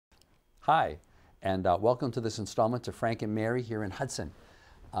Hi, and welcome to this installment of Frank and Mary here in Hudson.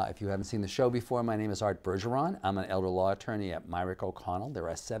 If you haven't seen the show before, my name is Art Bergeron. I'm an elder law attorney at Myrick O'Connell. There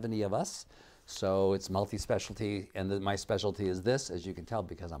are 70 of us, so it's multi-specialty, and my specialty is this, as you can tell,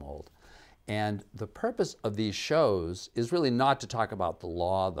 because I'm old. And the purpose of these shows is really not to talk about the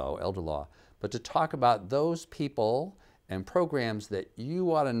law, though, elder law, but to talk about those people and programs that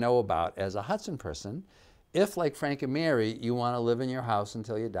you ought to know about as a Hudson person, if, like Frank and Mary, you want to live in your house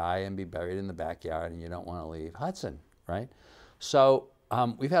until you die and be buried in the backyard and you don't want to leave Hudson, right? So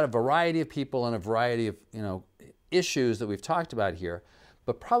we've had a variety of people and a variety of issues that we've talked about here,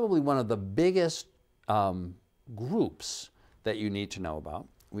 but probably one of the biggest groups that you need to know about,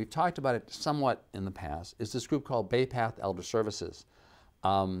 we've talked about it somewhat in the past, is this group called BayPath Elder Services,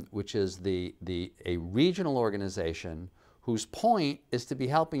 which is a regional organization whose point is to be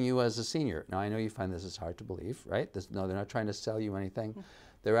helping you as a senior. Now, I know you find this is hard to believe, right? No, they're not trying to sell you anything.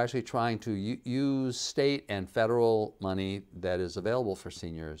 They're actually trying to use state and federal money that is available for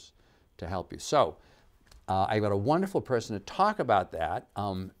seniors to help you. So, I've got a wonderful person to talk about that,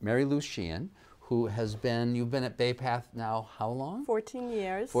 Mary Lou Sheehan, who has been, you've been at BayPath now how long? 14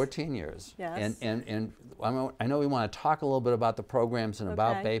 years. 14 years. Yes. And I know we want to talk a little bit about the programs and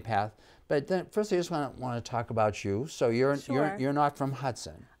about BayPath, but then first I just want to talk about you. So you're not from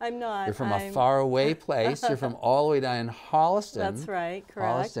Hudson. I'm not. You're from a faraway place. You're from all the way down in Holliston. That's right,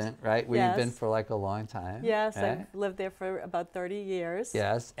 correct. Holliston, right, where you've been for like a long time. Yes, I've lived there for about 30 years.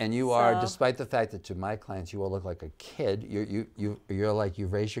 Yes, and you are, despite the fact that to my clients you all look like a kid, you're like,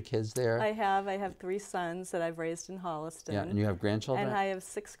 you've raised your kids there? I have 3 sons that I've raised in Holliston. Yeah, and you have grandchildren? And I have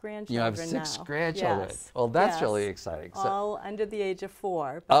 6 grandchildren now. You have 6 grandchildren. Yes. Well, that's really exciting. So, all under the age of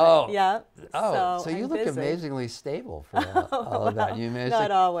 4. But yeah. So you look amazingly stable for all of that. You managed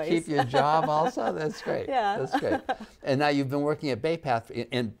to keep your job also? That's great. Yeah. That's great. And now you've been working at BayPath,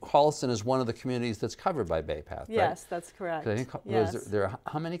 and Holliston is one of the communities that's covered by BayPath, right? Yes, that's correct. Yes. There are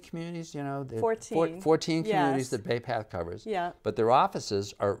how many communities, 14. 14 communities that BayPath covers. Yeah. But their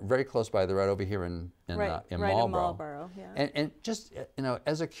offices are very close by. They're right over here in Marlboro. Yeah. And just,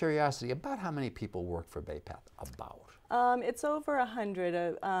 as a curiosity, about how many people work for BayPath? About? It's over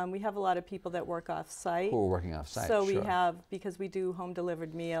 100. We have a lot of people that work off-site. Who are working off-site, So we have, because we do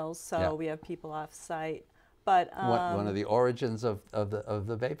home-delivered meals, so we have people off-site. But one of the origins of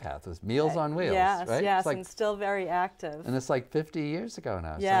the BayPath was Meals on Wheels, yes, right? Yes, like, and still very active. And it's like 50 years ago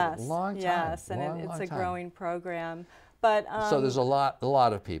now. Yes, so a long time. Yes, and it's a growing program. But, so there's a lot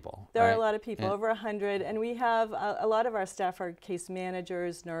of people. There are a lot of people, over 100, and we have a lot of our staff are case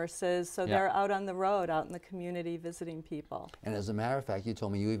managers, nurses, so they're out on the road, out in the community visiting people. And as a matter of fact, you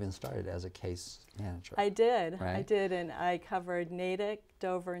told me you even started as a case manager. I did, right? I did, and I covered Natick,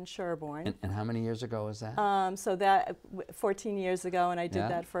 Dover, and Sherborne. And how many years ago was that? So that 14 years ago, and I did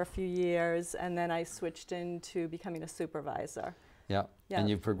that for a few years, and then I switched into becoming a supervisor. Yeah. And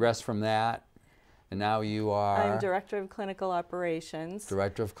you've progressed from that. And now you are? I'm Director of Clinical Operations.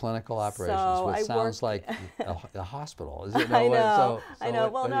 Director of Clinical Operations, so which sounds like a hospital. Is it? I know. I know.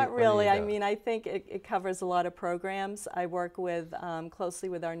 Well, not really. I mean, I think it covers a lot of programs. I work with closely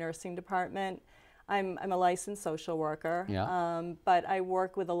with our nursing department. I'm a licensed social worker, but I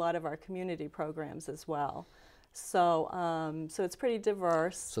work with a lot of our community programs as well. So, so it's pretty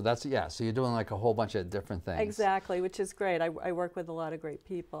diverse. So that's, so you're doing like a whole bunch of different things. Exactly, which is great. I work with a lot of great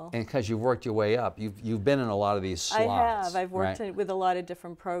people. And because you've worked your way up, you've been in a lot of these slots. I have. I've worked with a lot of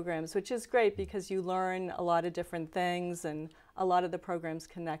different programs, which is great because you learn a lot of different things, and a lot of the programs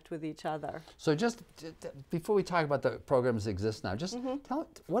connect with each other. So just before we talk about the programs that exist now, just tell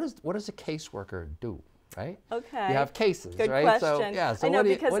what does a caseworker do? Right? Okay. You have cases, Good right? question. So I know, what do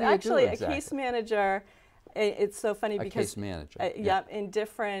you, because what do actually you do exactly? A case manager, it's so funny a because case manager. In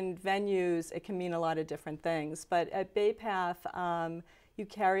different venues it can mean a lot of different things. But at BayPath, you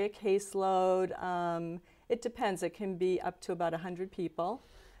carry a caseload. It depends. It can be up to about 100 people,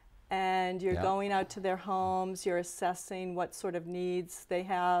 and you're going out to their homes. You're assessing what sort of needs they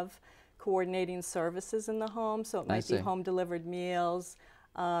have, coordinating services in the home. So it might be home delivered meals.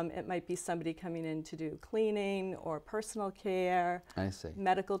 It might be somebody coming in to do cleaning or personal care,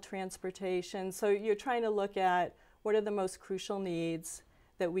 medical transportation. So you're trying to look at what are the most crucial needs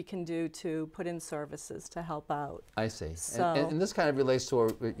that we can do to put in services to help out. I see. So, and this kind of relates to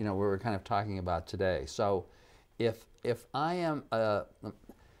what we're kind of talking about today. So if I'm a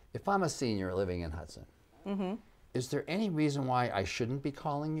senior living in Hudson, is there any reason why I shouldn't be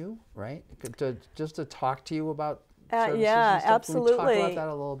calling you, right? Just to talk to you about services yeah, and stuff? absolutely. Can we talk about that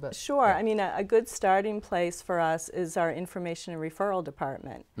a little bit? Sure. Yeah. I mean, a good starting place for us is our information and referral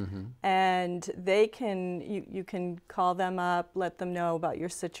department. And they can, you can call them up, let them know about your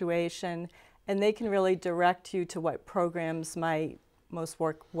situation, and they can really direct you to what programs might most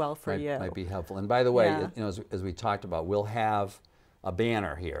work well for you. Might be helpful. And by the way, Yeah. you know, as we talked about, we'll have a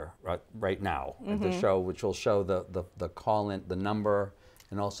banner here right now at the show, which will show the call-in, the number,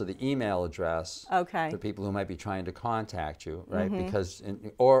 and also the email address Okay. for people who might be trying to contact you, right? Because,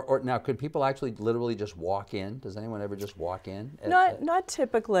 or now, could people actually literally just walk in? Does anyone ever just walk in? Not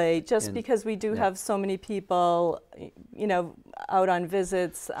typically, just because we do have so many people, you know, out on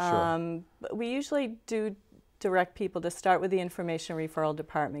visits. But we usually do direct people to start with the information referral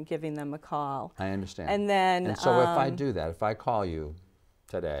department, giving them a call. I understand. And then, and so if I do that, if I call you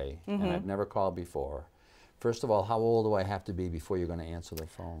today, and I've never called before, first of all, how old do I have to be before you're going to answer the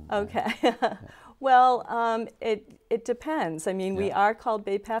phone? Okay. Well, it depends. I mean, we are called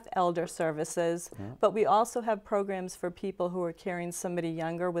BayPath Elder Services, but we also have programs for people who are caring somebody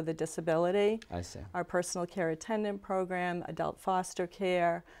younger with a disability. I see. Our personal care attendant program, adult foster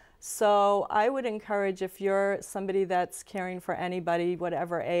care. So I would encourage, if you're somebody that's caring for anybody,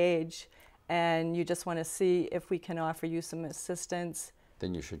 whatever age, and you just want to see if we can offer you some assistance,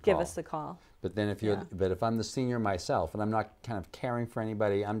 then you should give us a call. But then if you're, but if I'm the senior myself and I'm not kind of caring for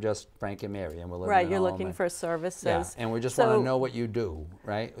anybody, I'm just Frank and Mary, and we're living Right, at you're home looking for services. Yeah, and we just want to know what you do,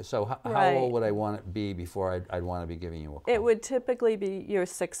 right? So how old would I want to be before I'd want to be giving you a call? It would typically be you're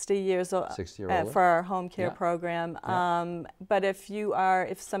 60 years old 60 or older? for our home care program. But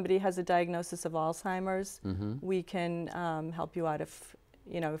if somebody has a diagnosis of Alzheimer's, we can help you out if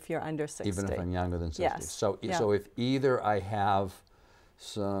you're under 60. Even if I'm younger than 60. Yes. So if either I have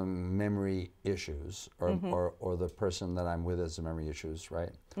some memory issues, or the person that I'm with has some memory issues,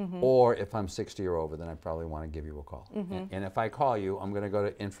 right? Or if I'm 60 or over, then I probably want to give you a call. And if I call you, I'm going to go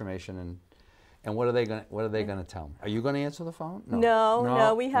to information and what are they going to tell me? Are you going to answer the phone?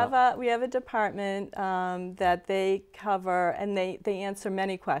 No. We have a department that they cover, and they answer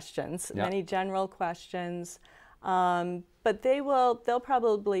many questions, many general questions. But they'll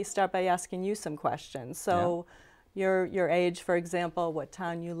probably start by asking you some questions. So. Your age, for example, what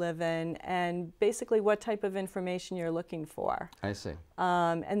town you live in, and basically what type of information you're looking for. I see.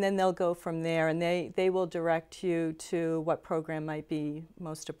 And then they'll go from there, and they will direct you to what program might be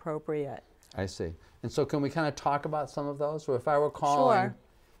most appropriate. I see. And so can we kind of talk about some of those? So if I were calling,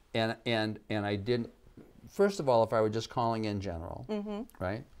 and I didn't, first of all, if I were just calling in general,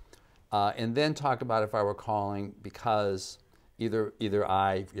 right? And then talk about if I were calling because either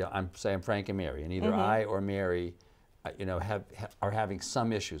I, I'm Frank and Mary, and either I or Mary, are having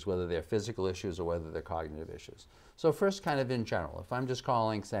some issues, whether they're physical issues or whether they're cognitive issues. So first, kind of in general, if I'm just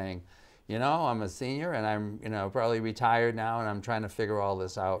calling saying, I'm a senior and I'm, probably retired now, and I'm trying to figure all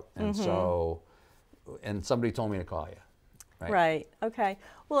this out, and and somebody told me to call you. Right. Okay.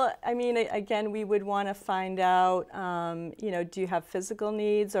 Well, I mean, again, we would want to find out, do you have physical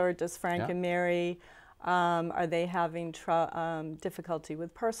needs, or does Frank and Mary? Are they having difficulty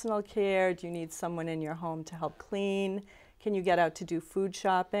with personal care? Do you need someone in your home to help clean? Can you get out to do food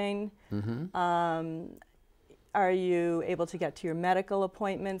shopping? Are you able to get to your medical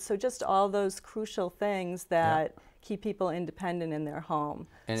appointments? So just all those crucial things that keep people independent in their home.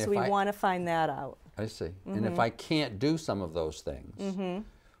 And so we want to find that out. I see. And if I can't do some of those things,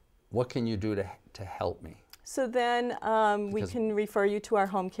 what can you do to help me? So then we can refer you to our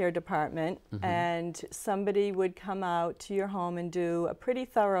home care department, and somebody would come out to your home and do a pretty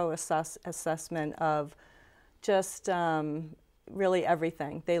thorough assessment of just really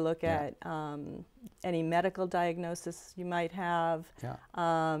everything. They look at any medical diagnosis you might have,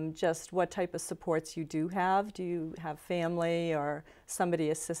 just what type of supports you do have. Do you have family or somebody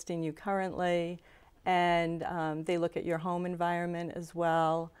assisting you currently? And they look at your home environment as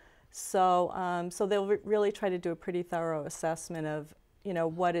well. So, so they'll really try to do a pretty thorough assessment of,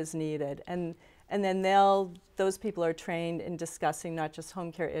 what is needed, and then those people are trained in discussing not just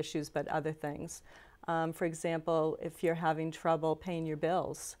home care issues but other things. For example, if you're having trouble paying your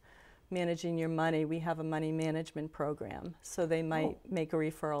bills, managing your money, we have a money management program, so they might make a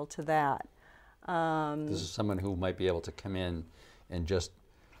referral to that. This is someone who might be able to come in and just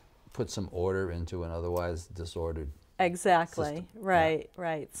put some order into an otherwise disordered. Exactly. System. Right.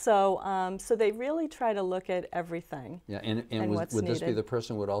 Right. So, so they really try to look at everything. Yeah, and would this be the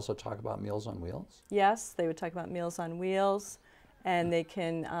person who would also talk about Meals on Wheels? Yes, they would talk about Meals on Wheels, and they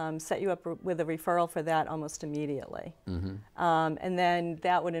can set you up with a referral for that almost immediately. And then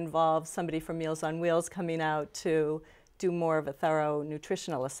that would involve somebody from Meals on Wheels coming out to do more of a thorough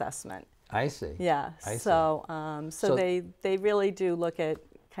nutritional assessment. I see. Yeah. I see. So they really do look at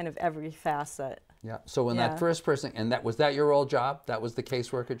kind of every facet. Yeah. So when Yeah. that first person, and was that your old job? That was the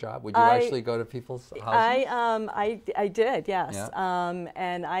caseworker job? Would you actually go to people's houses? I did, yes. Yeah.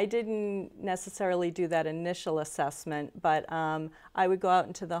 And I didn't necessarily do that initial assessment, but I would go out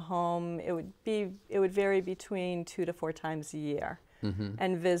into the home. It would vary between 2 to 4 times a year,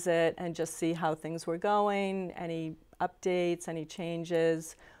 and visit and just see how things were going, any updates, any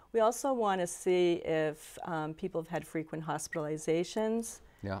changes. We also want to see if people have had frequent hospitalizations.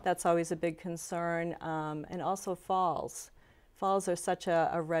 Yeah. That's always a big concern, and also falls. Falls are such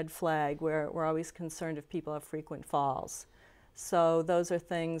a red flag. We're always concerned if people have frequent falls. So those are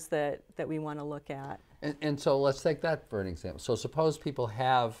things that we want to look at. And so let's take that for an example. So suppose people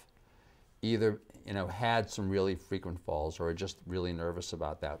have either had some really frequent falls or are just really nervous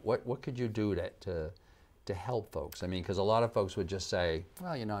about that. What could you do to help folks? I mean, because a lot of folks would just say,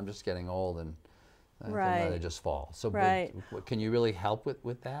 well, I'm just getting old and they just fall. So can you really help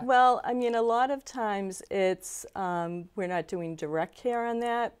with that? Well, I mean, a lot of times it's, we're not doing direct care on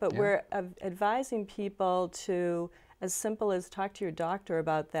that, but we're advising people to, as simple as talk to your doctor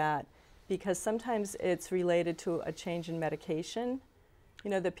about that, because sometimes it's related to a change in medication,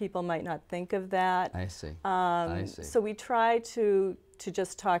 that people might not think of that. I see. I see. So we try to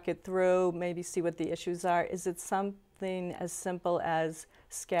just talk it through, maybe see what the issues are. Is it something as simple as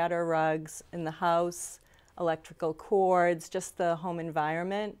scatter rugs in the house, electrical cords, just the home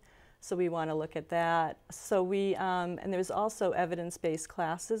environment? So we want to look at that. So and there's also evidence-based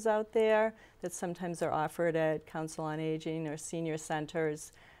classes out there that sometimes are offered at Council on Aging or senior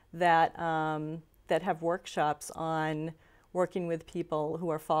centers that have workshops on working with people who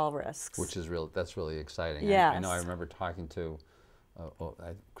are fall risks. Which is that's really exciting. Yes. I know I remember talking to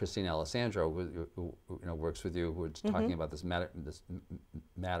Christine Alessandro, who works with you, who was talking about this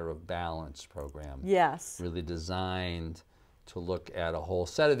matter of balance program. Yes. Really designed to look at a whole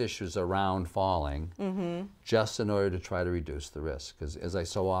set of issues around falling, just in order to try to reduce the risk. Because as I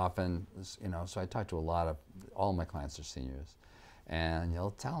so often, so I talk to all my clients are seniors, and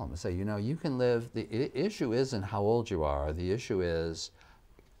you'll tell them, say, you can live. The issue isn't how old you are. The issue is,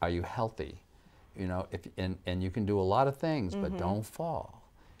 are you healthy? And you can do a lot of things, but don't fall.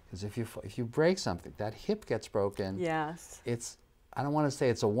 Because if you break something, that hip gets broken. Yes. I don't want to say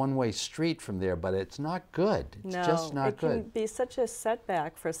it's a one-way street from there, but it's not good. It's just not good. It can be such a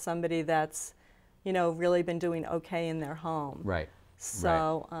setback for somebody that's, really been doing okay in their home. Right.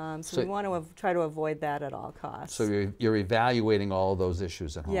 So, so we want to try to avoid that at all costs. So you're evaluating all those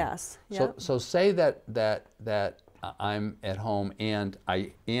issues at home. Yes. So say that I'm at home and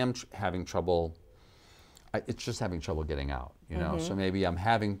I am having trouble. It's just having trouble getting out. So maybe I'm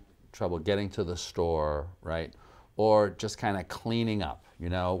having trouble getting to the store, right? Or just kind of cleaning up.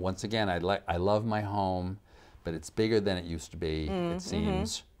 Once again, I love my home, but it's bigger than it used to be. It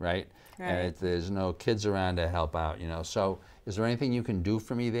seems, right? And there's no kids around to help out. So is there anything you can do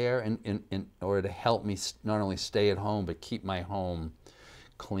for me there in order to help me not only stay at home but keep my home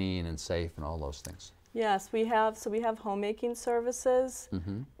clean and safe and all those things? Yes, we have homemaking services,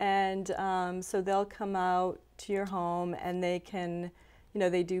 and so they'll come out to your home and they can,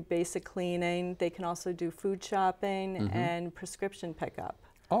 they do basic cleaning. They can also do food shopping and prescription pickup.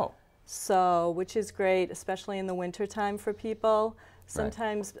 Oh. So, which is great, especially in the wintertime for people.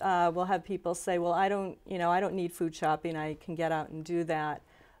 Sometimes we'll have people say, well, I don't need food shopping. I can get out and do that.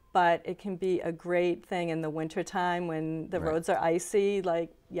 But it can be a great thing in the wintertime when the roads are icy, like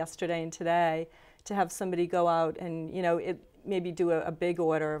yesterday and today, to have somebody go out and, maybe do a big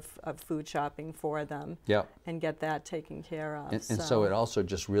order of food shopping for them and get that taken care of. And so it also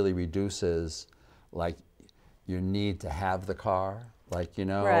just really reduces, like, your need to have the car. Like,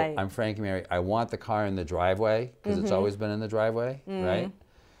 I'm Frank and Mary, I want the car in the driveway, because it's always been in the driveway, right?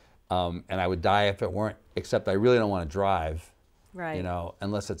 And I would die if it weren't, except I really don't want to drive,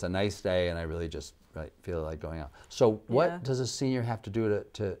 unless it's a nice day and I really just feel like going out. So what does a senior have to do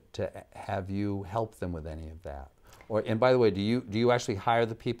to have you help them with any of that? And by the way, do you actually hire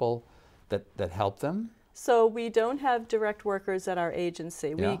the people that help them? So we don't have direct workers at our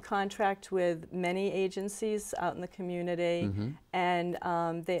agency. We contract with many agencies out in the community, and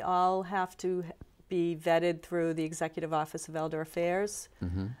they all have to be vetted through the Executive Office of Elder Affairs.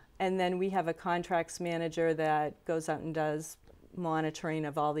 And then we have a contracts manager that goes out and does monitoring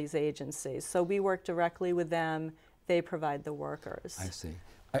of all these agencies. So we work directly with them. They provide the workers. I see.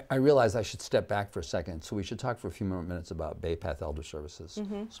 I realize I should step back for a second, so we should talk for a few more minutes about BayPath Elder Services.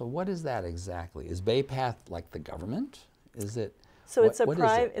 So what is that exactly? Is BayPath like the government? Is it So What is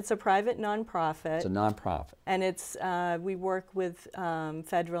it? it's a private nonprofit. It's a nonprofit. And it's we work with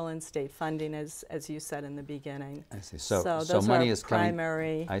federal and state funding, as you said in the beginning. I see. So those money are is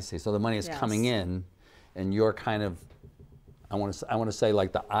primary. coming. I see. So the money is Yes. coming in, and you're kind of, I want to say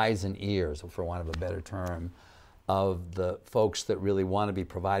like the eyes and ears, for want of a better term, of the folks that really want to be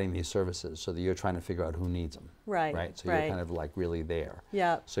providing these services. So that you're trying to figure out who needs them. Right. Right. So right. you're kind of like really there.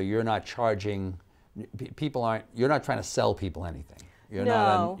 Yeah. So you're not charging. People aren't. You're not trying to sell people anything. You're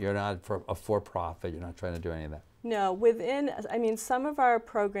No. you're not a for-profit. You're not trying to do any of that. No, I mean, some of our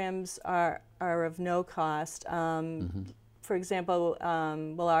programs are of no cost. For example,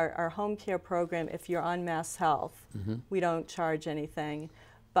 well, our home care program, if you're on Mass Health, we don't charge anything.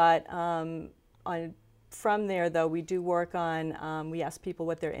 But from there, though, we do work on, we ask people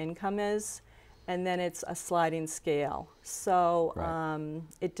what their income is, and then it's a sliding scale. So Right.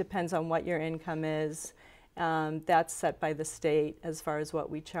 it depends on what your income is. That's set by the state as far as what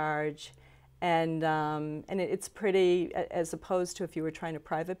we charge. And it's pretty, as opposed to if you were trying to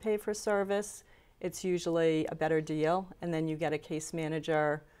private pay for service, it's usually a better deal, and then you get a case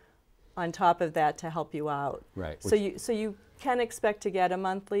manager on top of that to help you out. Right. So you can expect to get a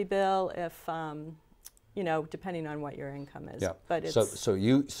monthly bill if, you know, depending on what your income is. Yeah. But it's, so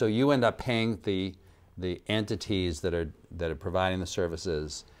you end up paying the entities that are providing the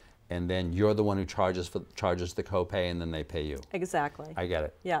services, and then you're the one who charges the copay, and then they pay you. exactly. I get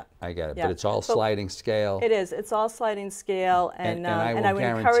it. Yeah. I get it. Yeah. But it's all sliding scale. It is. It's all sliding scale, And and I I will would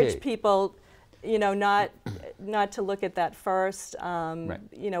guarantee- encourage people, you know, not to look at that first. Right.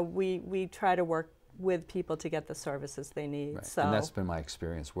 You know, we try to work with people to get the services they need. Right. So And that's been my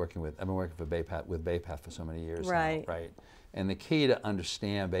experience working with. I've been working with BayPath for so many years Right. now. Right. And the key to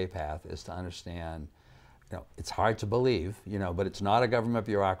understand BayPath is to understand. You know, it's hard to believe, you know, but it's not a government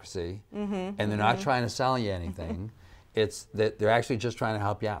bureaucracy, and they're not trying to sell you anything. It's that they're actually just trying to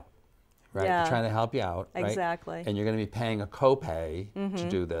help you out, right? Yeah. They're trying to help you out, right? Exactly. And you're going to be paying a copay to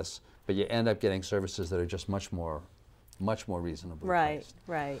do this, but you end up getting services that are just much more reasonably right, priced.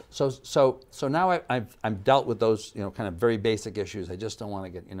 right. So now I've dealt with those, you know, kind of very basic issues. I just don't want to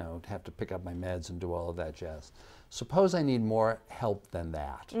get, you know, have to pick up my meds and do all of that jazz. Suppose I need more help than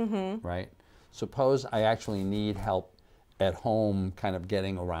that, right? Suppose I actually need help at home, kind of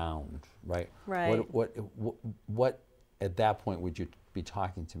getting around, right? Right. What at that point would you be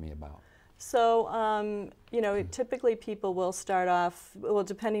talking to me about? So, you know, typically people will start off, well,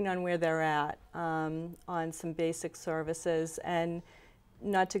 depending on where they're at, on some basic services. And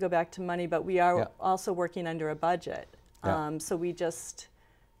not to go back to money, but we are Yeah. also working under a budget. Yeah. So we just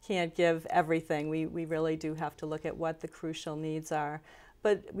can't give everything. We really do have to look at what the crucial needs are.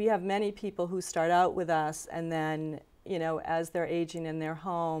 But we have many people who start out with us, and then, you know, as they're aging in their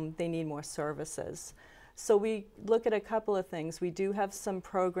home, they need more services. So we look at a couple of things. We do have some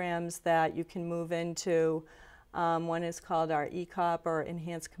programs that you can move into. One is called our ECOP, or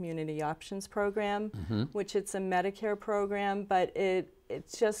Enhanced Community Options Program, which it's a Medicare program, but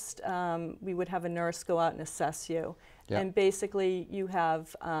it's just, we would have a nurse go out and assess you. Yeah. And basically you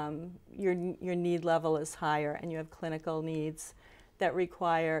have, your need level is higher, and you have clinical needs that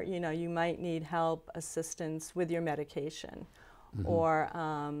require, you know, you might need help, assistance with your medication, or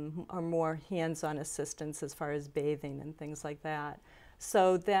more hands-on assistance as far as bathing and things like that.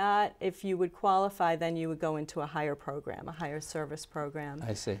 So that, if you would qualify, then you would go into a higher program, a higher service program.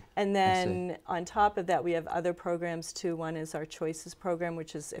 I see. And then on top of that, we have other programs too. One is our Choices program,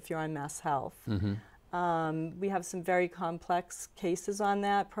 which is if you're on Mass Health. We have some very complex cases on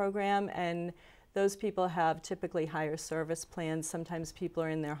that program, and those people have typically higher service plans. Sometimes people are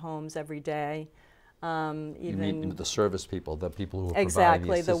in their homes every day. You Even mean the service people, the people who are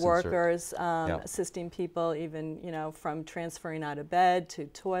exactly, providing the assistance workers, Yeah. assisting people, even, you know, from transferring out of bed to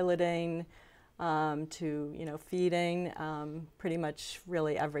toileting, to, you know, feeding, pretty much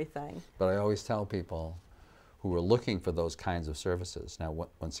really everything. But I always tell people who are looking for those kinds of services. Now,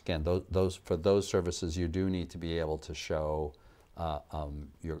 once again, for those services, you do need to be able to show that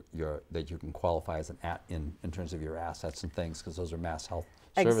you can qualify as in terms of your assets and things, because those are Mass Health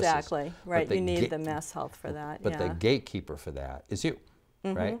services. Exactly, right. But You need the Mass Health for that. But yeah. the gatekeeper for that is you,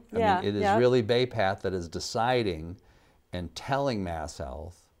 right? Yeah, I mean, it is yeah. really BayPath that is deciding and telling Mass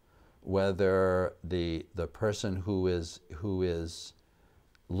Health whether the person who is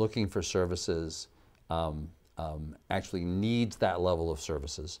looking for services actually needs that level of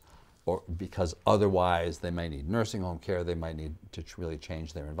services, or because otherwise they might need nursing home care, they might need to really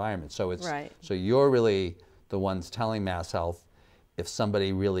change their environment. So it's Right. so you're really the ones telling Mass Health if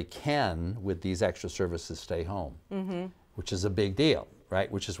somebody really can, with these extra services, stay home, which is a big deal,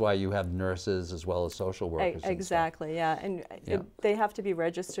 right? Which is why you have nurses as well as social workers. Exactly, yeah. And they have to be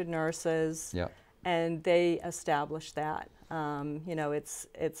registered nurses, and they establish that. You know,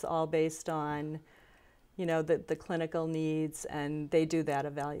 it's all based on, you know, the clinical needs, and they do that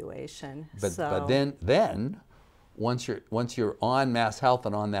evaluation. But then once you're on Mass Health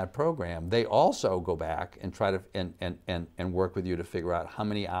and on that program, they also go back and try to and work with you to figure out how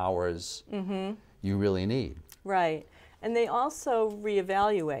many hours you really need. Right. And they also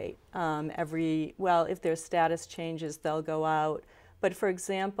reevaluate if their status changes, they'll go out. But for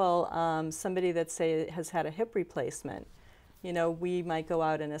example, somebody that say has had a hip replacement, you know, we might go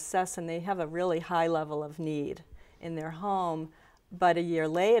out and assess, and they have a really high level of need in their home, but a year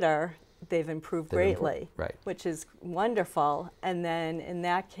later, they've improved greatly, which is wonderful. And then in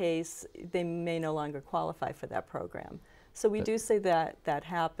that case, they may no longer qualify for that program. So we do say that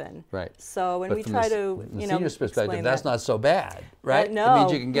happen. Right. So when we try to, you know, senior's perspective, that's not so bad, right? No, it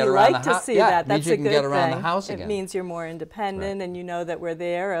means you can get around the house. We like to see that. That's a good thing. Get around the house again. It means you're more independent, and you know that we're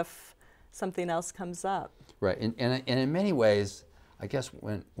there if something else comes up. Right. And in many ways, I guess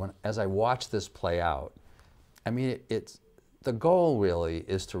when as I watch this play out, I mean, it's the goal really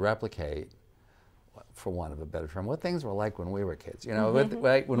is to replicate, for want of a better term, what things were like when we were kids. You know,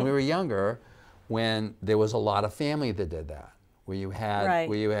 right? When we were younger, when there was a lot of family that did that, where you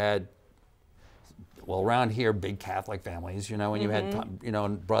had, well, around here, big Catholic families, you know, and you had, you know,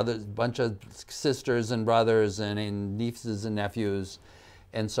 brothers, bunch of sisters and brothers and nieces and nephews,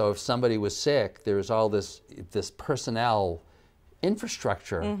 and so if somebody was sick, there was all this personnel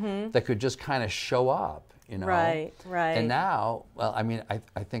infrastructure that could just kind of show up, you know. Right. And now, well, I mean,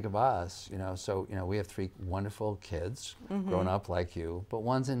 I think of us, you know, so, you know, we have 3 wonderful kids grown up like you, but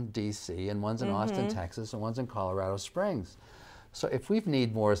one's in D.C. and one's in Austin, Texas, and one's in Colorado Springs. So if we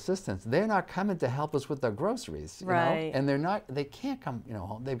need more assistance, they're not coming to help us with their groceries, you know, and they can't come, you know,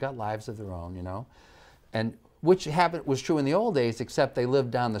 home. They've got lives of their own, you know, and which was true in the old days, except they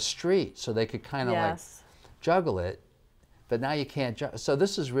lived down the street, so they could kind of like juggle it. But now you can't juggle. So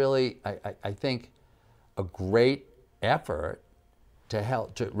this is really, I think, a great effort to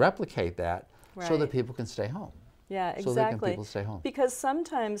help to replicate that so that people can stay home. Yeah, exactly. So that people stay home. Because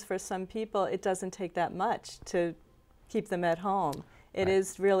sometimes for some people it doesn't take that much to keep them at home. It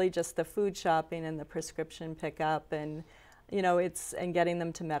is really just the food shopping and the prescription pickup, and you know, and getting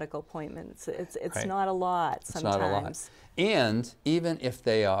them to medical appointments. It's not a lot sometimes. It's not a lot. And even if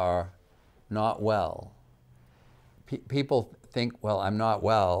they are not well, people think, well, I'm not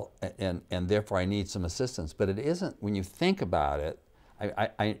well, and therefore I need some assistance. But it isn't. When you think about it,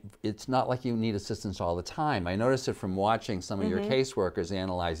 it's not like you need assistance all the time. I noticed it from watching some of your caseworkers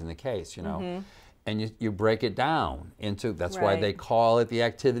analyzing the case, you know. And you break it down into, that's why they call it the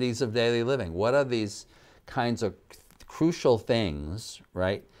activities of daily living. What are these kinds of crucial things,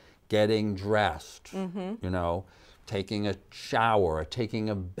 right? Getting dressed, you know, taking a shower, taking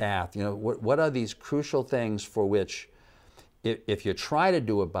a bath, you know, what are these crucial things for which if you try to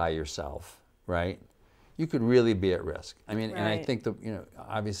do it by yourself, right, you could really be at risk. I mean, and I think you know,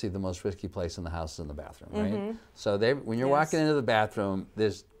 obviously the most risky place in the house is in the bathroom, right? So when you're walking into the bathroom,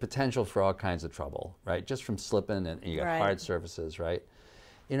 there's potential for all kinds of trouble, right? Just from slipping, and you got hard surfaces, right?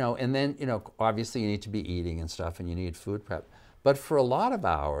 You know, and then, you know, obviously you need to be eating and stuff, and you need food prep. But for a lot of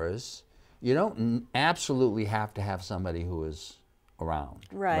hours, you don't absolutely have to have somebody who is around,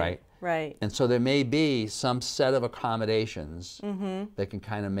 right? And so there may be some set of accommodations that can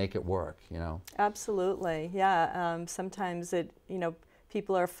kind of make it work, you know? Absolutely, yeah. Sometimes you know,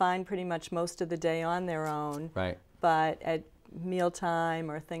 people are fine pretty much most of the day on their own. But at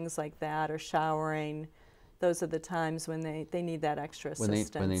mealtime or things like that, or showering, those are the times when they need that extra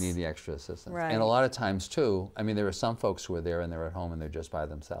assistance. When they need the extra assistance. And a lot of times too, I mean, there are some folks who are there and they're at home and they're just by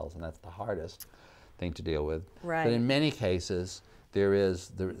themselves, and that's the hardest thing to deal with. But in many cases, there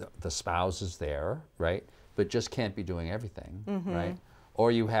is the spouse is there, right? But just can't be doing everything, right? Or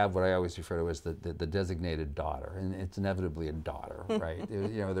you have what I always refer to as the designated daughter, and it's inevitably a daughter, right? You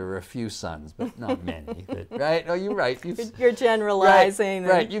know, there are a few sons, but not many, right? Oh, you're right. You're generalizing.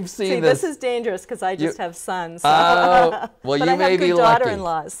 Right, you've seen this. This is dangerous because I just have sons. So. Oh, well, but you I may have be good lucky.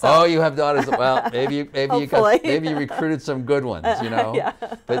 daughter-in-laws. So. Oh, you have daughters. Well, maybe you recruited some good ones, you know.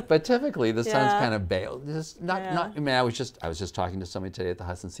 But typically the sons kind of bail. Just not. I mean, I was just talking to somebody today at the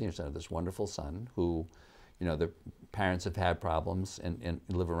Hudson Senior Center. This wonderful son who, you know, the parents have had problems and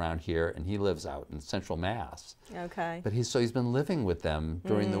live around here, and he lives out in Central Mass. But he's been living with them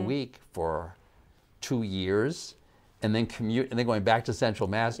during the week for 2 years, and then going back to Central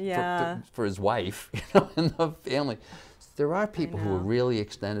Mass for his wife, you know, and the family. there are people who have really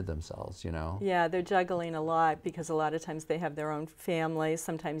extended themselves, you know. Yeah, they're juggling a lot because a lot of times they have their own families,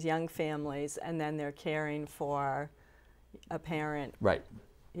 sometimes young families, and then they're caring for a parent. Right.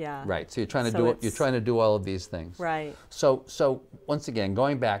 Yeah. Right. So you're trying to do all of these things. Right. So once again,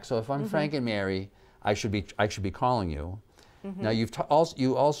 going back, so if I'm Frank and Mary, I should be calling you. Now you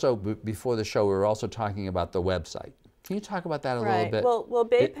also before the show we were also talking about the website. Can you talk about that a little bit? Well,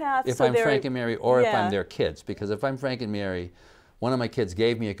 BayPath. If I'm Frank and Mary, or if I'm their kids, because if I'm Frank and Mary, one of my kids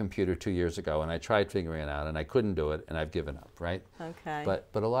gave me a computer 2 years ago, and I tried figuring it out, and I couldn't do it, and I've given up. Right. Okay. But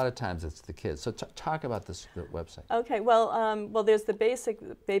a lot of times it's the kids. So talk about the website. Okay. Well, there's the basic.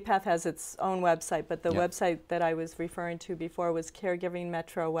 BayPath has its own website, but the website that I was referring to before was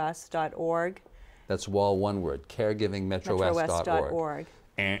caregivingmetrowest.org. That's all one word, caregivingmetrowest.org.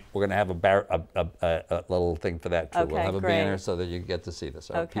 And we're going to have a little thing for that, too. Okay, we'll have a great. banner so that you get to see this.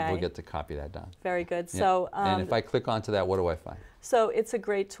 So people get to copy that down. Very good. Yeah. So, and if I click onto that, what do I find? So it's a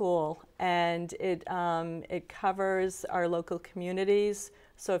great tool, and it covers our local communities.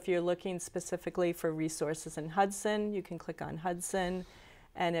 So if you're looking specifically for resources in Hudson, you can click on Hudson,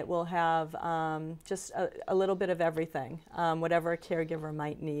 and it will have just a little bit of everything, whatever a caregiver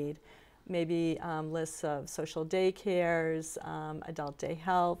might need. Maybe lists of social daycares, adult day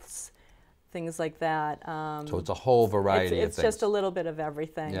healths, things like that. So it's a whole variety of things. It's just a little bit of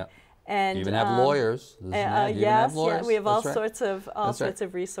everything. Yeah. And you even have lawyers. Yes, yeah, we have all sorts of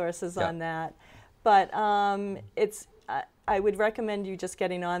resources on that. But I would recommend you just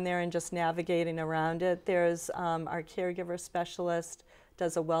getting on there and just navigating around it. There's our caregiver specialist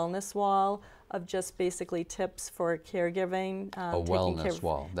does a wellness wall of just basically tips for caregiving. A wellness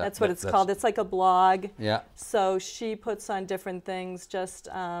wall. That's what it's called. It's like a blog. Yeah. So she puts on different things, just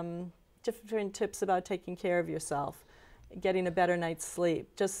different tips about taking care of yourself, getting a better night's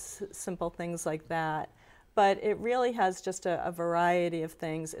sleep, just simple things like that. But it really has just a variety of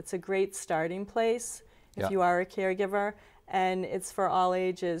things. It's a great starting place if you are a caregiver. And it's for all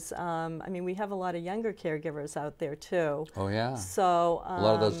ages. I mean, we have a lot of younger caregivers out there, too. Oh, yeah. So a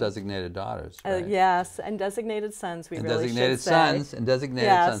lot of those designated daughters, right? Yes, and designated sons, we really should say. And designated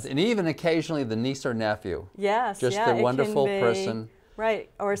sons. And even occasionally the niece or nephew. Yes, just a wonderful person. Right,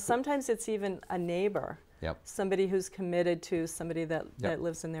 or sometimes it's even a neighbor. Yep. Somebody who's committed to somebody that lives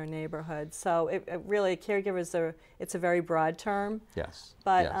lives in their neighborhood. So it really, caregivers it's a very broad term. Yes.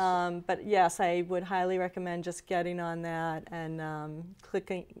 But yes, I would highly recommend just getting on that and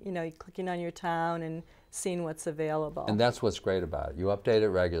clicking on your town and seeing what's available. And that's what's great about it. You update it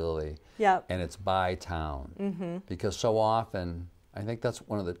regularly. Yep. And it's by town. Because so often, I think that's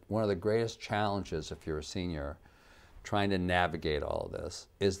one of the greatest challenges if you're a senior, trying to navigate all of this,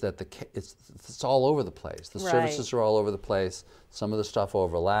 is that it's all over the place. The services are all over the place. Some of the stuff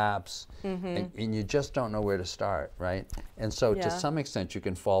overlaps, and you just don't know where to start, right? And so to some extent you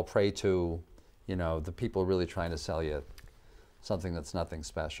can fall prey to, the people really trying to sell you something that's nothing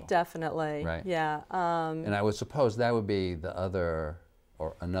special. Definitely, right? Yeah. And I would suppose that would be another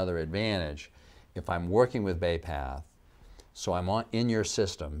advantage if I'm working with BayPath, so I'm in your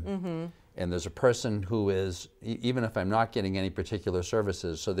system, and there's a person who is, even if I'm not getting any particular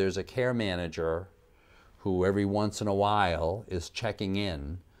services, so there's a care manager who every once in a while is checking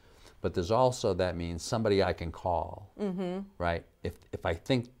in, but there's also, that means somebody I can call, right? If I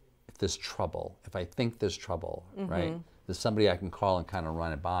think there's trouble, right? There's somebody I can call and kind of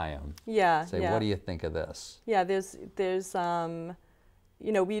run it by them. Yeah. Say, what do you think of this? Yeah, there's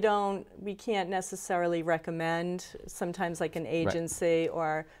we can't necessarily recommend sometimes like an agency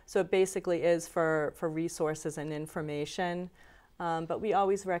so it basically is for resources and information. But we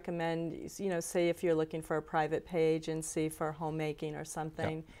always recommend, say if you're looking for a private pay agency for homemaking or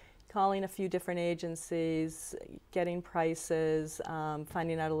something, calling a few different agencies, getting prices,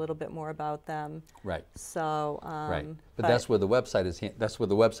 finding out a little bit more about them. Right. So. But that's where the website is. That's where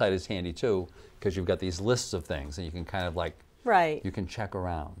the website is handy too, because you've got these lists of things, and you can kind of like. Right. You can check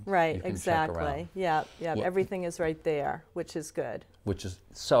around. Right, exactly. Yeah. Well, everything is right there, which is good.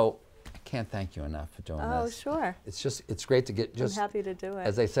 So, I can't thank you enough for doing this. Oh, sure. It's great to get I'm happy to do it.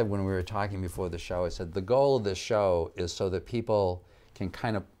 As I said when we were talking before the show, I said the goal of this show is so that people can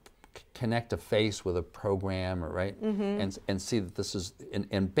kind of connect a face with a program, right? And see that this is,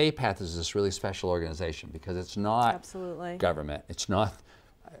 and BayPath is this really special organization because it's not government. It's not,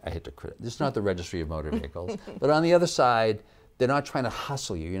 I hate to criticize, it's not the Registry of Motor Vehicles. But on the other side, they're not trying to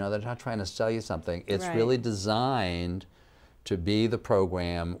hustle you, they're not trying to sell you something. It's really designed to be the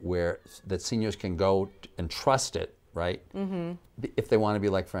program that seniors can go and trust it, right? If they want to be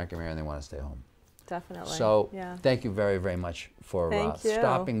like Frank and Mary and they want to stay home. Definitely. So thank you very, very much for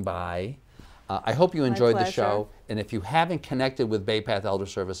stopping by. I hope you enjoyed the pleasure. show, and if you haven't connected with BayPath Elder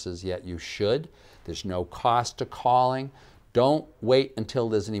Services yet, you should. There's no cost to calling. Don't wait until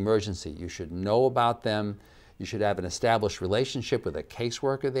there's an emergency. You should know about them. You should have an established relationship with a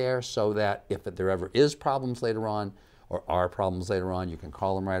caseworker there so that if there ever is problems later on or are problems later on, you can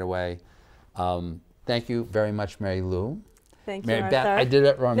call them right away. Thank you very much, Mary Lou. Thank Mary you, Beth, Arthur. I did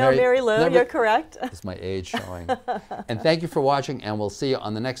it wrong. No, Mary Lou, you're correct. It's my age showing. And thank you for watching, and we'll see you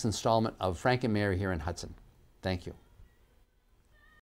on the next installment of Frank and Mary here in Hudson. Thank you.